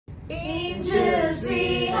Angels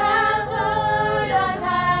we have heard on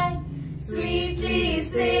high, sweetly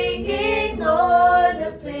singing o'er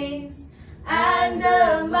the plains and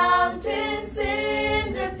the mountains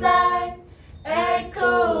in reply,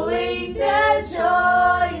 echoing their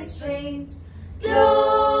joyous strains.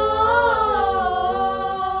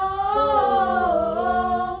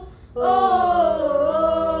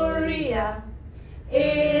 Gloria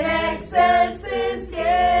in excelsis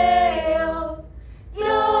Deo.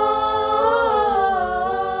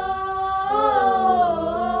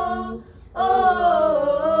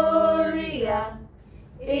 Gloria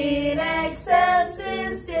in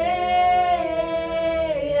excelsis Deo.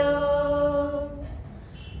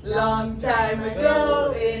 Long time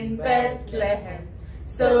ago in Bethlehem,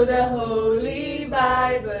 so the Holy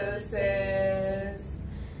Bible says,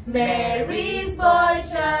 Mary's boy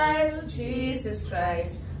child, Jesus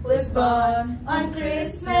Christ, was born on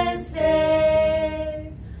Christmas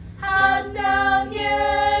Day. And now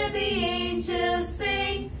hear the angels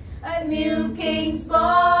sing, a new king's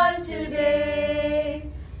born today.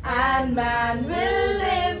 And man will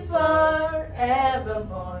live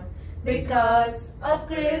forevermore because of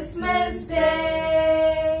Christmas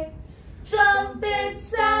Day. Trumpets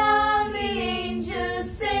sound, the angels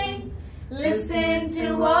sing, listen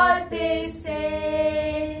to what they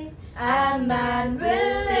say. And man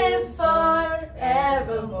will live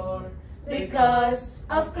forevermore because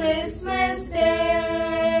of Christmas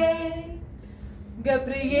Day.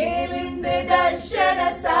 Gabrielinde darshana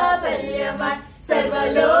savalyamai,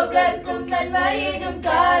 സർവലോകർക്കും നന്മയേകും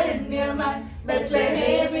കാരുണ്യമായി,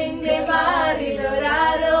 ബത്ലഹേമിന്റെ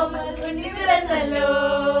മാറിലൊരാരോമൽ ഉണ്ണി പിറന്നല്ലോ.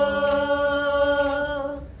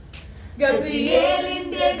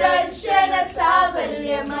 ഗബ്രിയേലിന്റെ ദർശന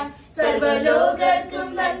സാഫല്യമായി, സർവലോകർക്കും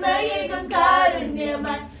നന്മയേകും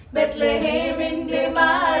കാരുണ്യമായി, ബത്ലഹേമിന്റെ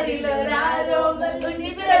മാറിലൊരാരോമൽ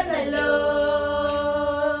ഉണ്ണി പിറന്നല്ലോ.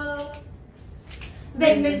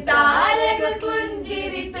 വെണ്ണിൽ താരകൾ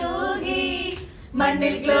പുഞ്ചിരി തൂകി,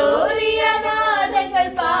 മണ്ണിൽ Gloria നാദങ്ങൾ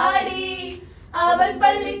പാടി, അവൻ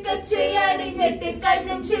പള്ളിക്കച്ചയണിഞ്ഞിട്ട്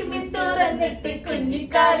കണ്ണും ചിമ്മി തുറന്നിട്ട്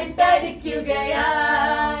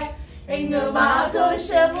കുഞ്ഞിക്കാലിട്ടടിക്കുകയായി, എങ്ങും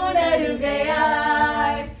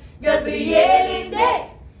ആഘോഷമുണരുകയായി.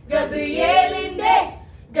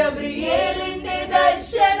 ഗബ്രിയേലിന്റെ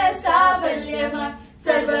ദർശന സാഫല്യമായി,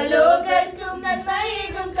 സർവലോകർക്കും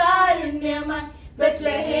നന്മയേകും കാരുണ്യമായി,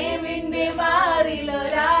 ബത്ലഹേമിന്റെ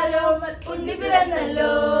മാറിലൊരാരോമൽ ഉണ്ണി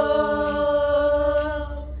പിറന്നല്ലോ.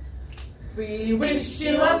 We wish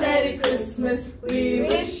you a Merry Christmas, we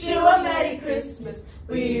wish you a Merry Christmas,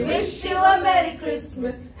 we wish you a Merry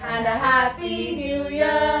Christmas and a Happy New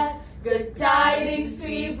Year. Good tidings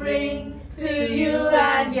we bring to you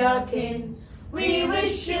and your kin. We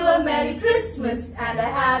wish you a Merry Christmas and a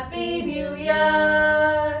Happy New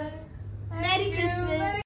Year.